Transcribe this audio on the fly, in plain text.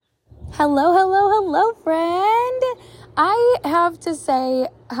Hello, hello, hello, friend. I have to say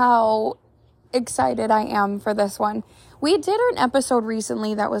how excited I am for this one. We did an episode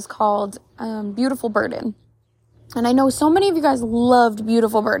recently that was called Beautiful Burden. And I know so many of you guys loved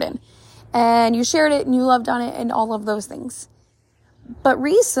Beautiful Burden. And you shared it and you loved on it and all of those things. But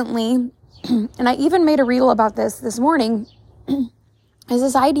recently, and I even made a reel about this morning, is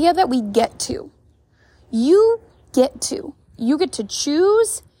this idea that we get to. You get to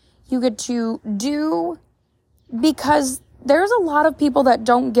choose, you get to do, because there's a lot of people that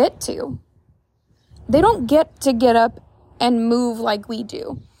don't get to. They don't get to get up and move like we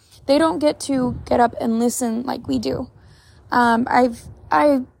do. They don't get to get up and listen like we do. I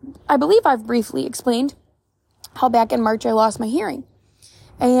believe I've briefly explained how back in March I lost my hearing.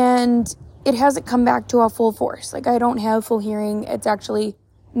 And it hasn't come back to a full force. Like, I don't have full hearing. It's actually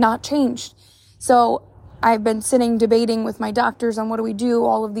not changed. So I've been sitting debating with my doctors on what do we do,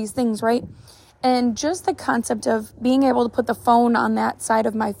 all of these things, right? And just the concept of being able to put the phone on that side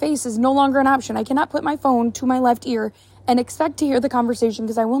of my face is no longer an option. I cannot put my phone to my left ear and expect to hear the conversation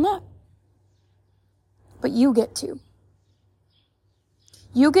because I will not. But you get to.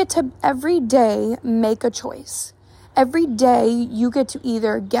 You get to every day make a choice. Every day you get to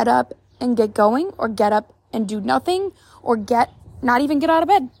either get up and get going, or get up and do nothing, or not even get out of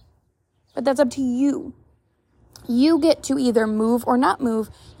bed. But that's up to you. You get to either move or not move.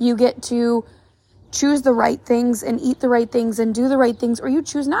 You get to choose the right things and eat the right things and do the right things, or you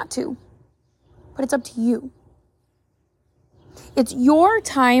choose not to. But it's up to you. It's your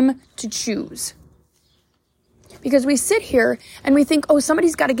time to choose. Because we sit here and we think, oh,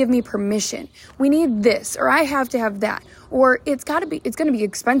 somebody's got to give me permission. We need this, or I have to have that, or it's going to be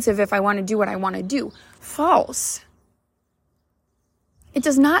expensive if I want to do what I want to do. False. It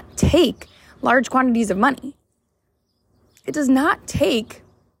does not take large quantities of money. It does not take,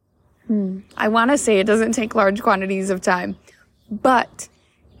 I want to say it doesn't take large quantities of time, but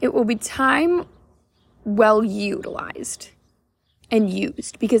it will be time well utilized and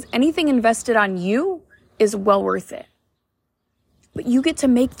used, because anything invested on you is well worth it. But you get to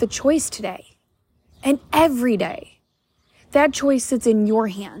make the choice today and every day. That choice sits in your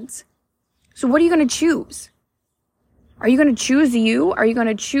hands. So what are you going to choose? Are you going to choose you? Are you going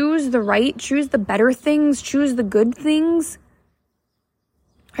to choose the right, choose the better things, choose the good things?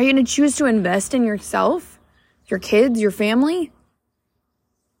 Are you going to choose to invest in yourself, your kids, your family?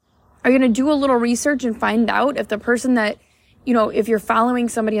 Are you going to do a little research and find out if the person that, if you're following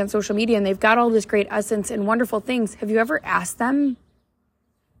somebody on social media and they've got all this great essence and wonderful things, have you ever asked them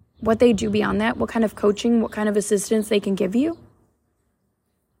what they do beyond that? What kind of coaching, what kind of assistance they can give you?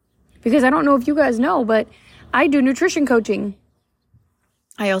 Because I don't know if you guys know, but I do nutrition coaching.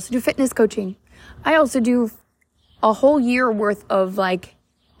 I also do fitness coaching. I also do a whole year worth of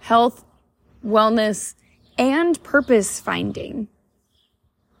health, wellness, and purpose finding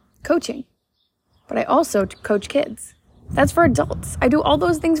coaching. But I also coach kids. That's for adults. I do all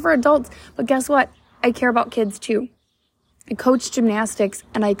those things for adults. But guess what? I care about kids too. I coach gymnastics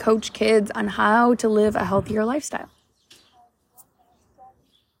and I coach kids on how to live a healthier lifestyle.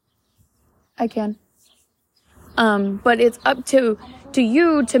 I can. But it's up to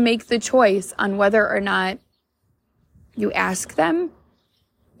you to make the choice on whether or not you ask them,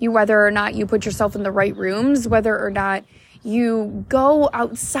 whether or not you put yourself in the right rooms, whether or not you go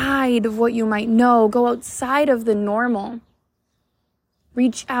outside of what you might know, go outside of the normal.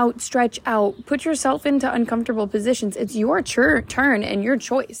 Reach out, stretch out, put yourself into uncomfortable positions. It's your turn and your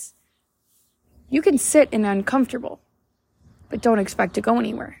choice. You can sit in uncomfortable, but don't expect to go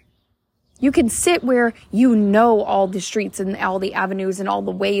anywhere. You can sit where you know all the streets and all the avenues and all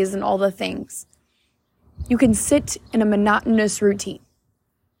the ways and all the things. You can sit in a monotonous routine.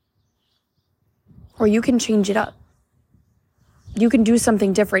 Or you can change it up. You can do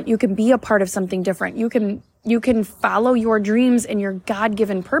something different. You can be a part of something different. You can follow your dreams and your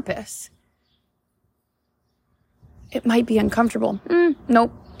God-given purpose. It might be uncomfortable.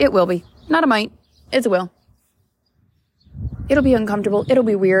 Nope, it will be. Not a might. It's a will. It'll be uncomfortable. It'll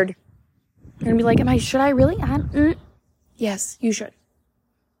be weird. You're going to be like, should I really? Yes, you should.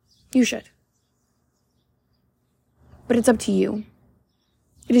 You should. But it's up to you.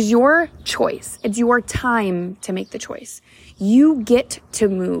 It is your choice. It's your time to make the choice. You get to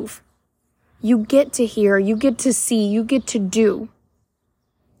move. You get to hear. You get to see. You get to do.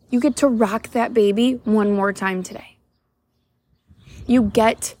 You get to rock that baby one more time today. You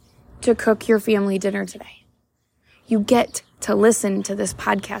get to cook your family dinner today. You get to listen to this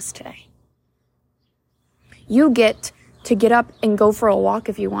podcast today. You get to get up and go for a walk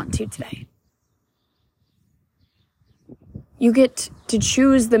if you want to today. You get to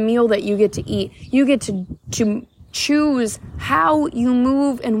choose the meal that you get to eat. You get to choose how you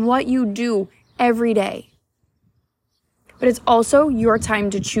move and what you do every day. But it's also your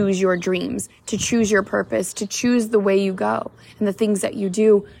time to choose your dreams, to choose your purpose, to choose the way you go and the things that you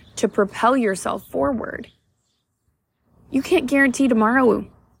do to propel yourself forward. You can't guarantee tomorrow.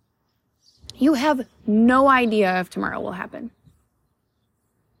 You have no idea if tomorrow will happen.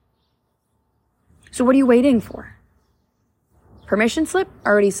 So what are you waiting for? Permission slip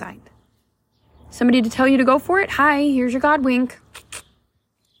already signed. Somebody to tell you to go for it? Hi, here's your God wink.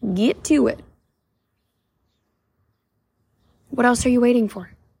 Get to it. What else are you waiting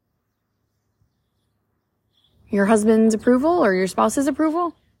for? Your husband's approval or your spouse's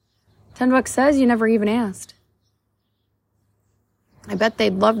approval? $10 says you never even asked. I bet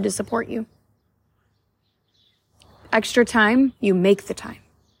they'd love to support you. Extra time, you make the time.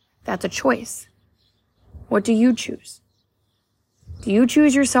 That's a choice. What do you choose? Do you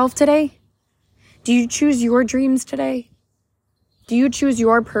choose yourself today? Do you choose your dreams today? Do you choose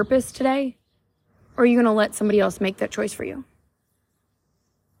your purpose today? Or are you going to let somebody else make that choice for you?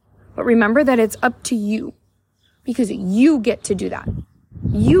 But remember that it's up to you because you get to do that.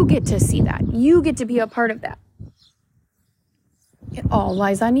 You get to see that. You get to be a part of that. It all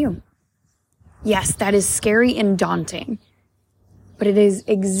lies on you. Yes, that is scary and daunting, but it is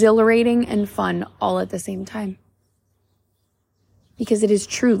exhilarating and fun all at the same time. Because it is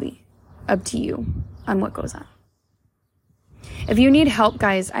truly up to you on what goes on. If you need help,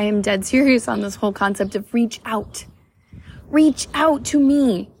 guys, I am dead serious on this whole concept of reach out. Reach out to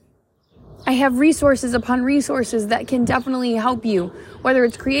me. I have resources upon resources that can definitely help you, whether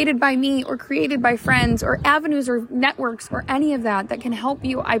it's created by me or created by friends or avenues or networks or any of that can help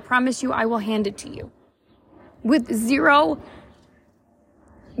you. I promise you, I will hand it to you with zero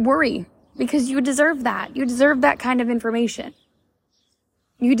worry because you deserve that. You deserve that kind of information.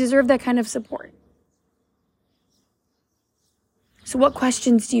 You deserve that kind of support. So what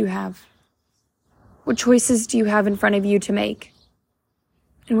questions do you have? What choices do you have in front of you to make?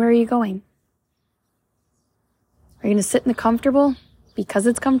 And where are you going? Are you going to sit in the comfortable because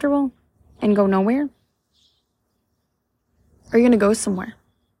it's comfortable and go nowhere? Or are you going to go somewhere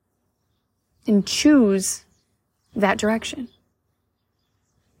and choose that direction?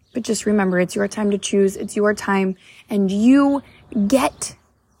 But just remember, it's your time to choose. It's your time and you get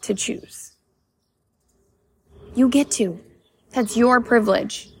to choose. You get to. That's your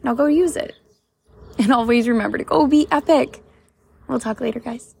privilege. Now go use it. And always remember to go be epic. We'll talk later,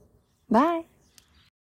 guys. Bye.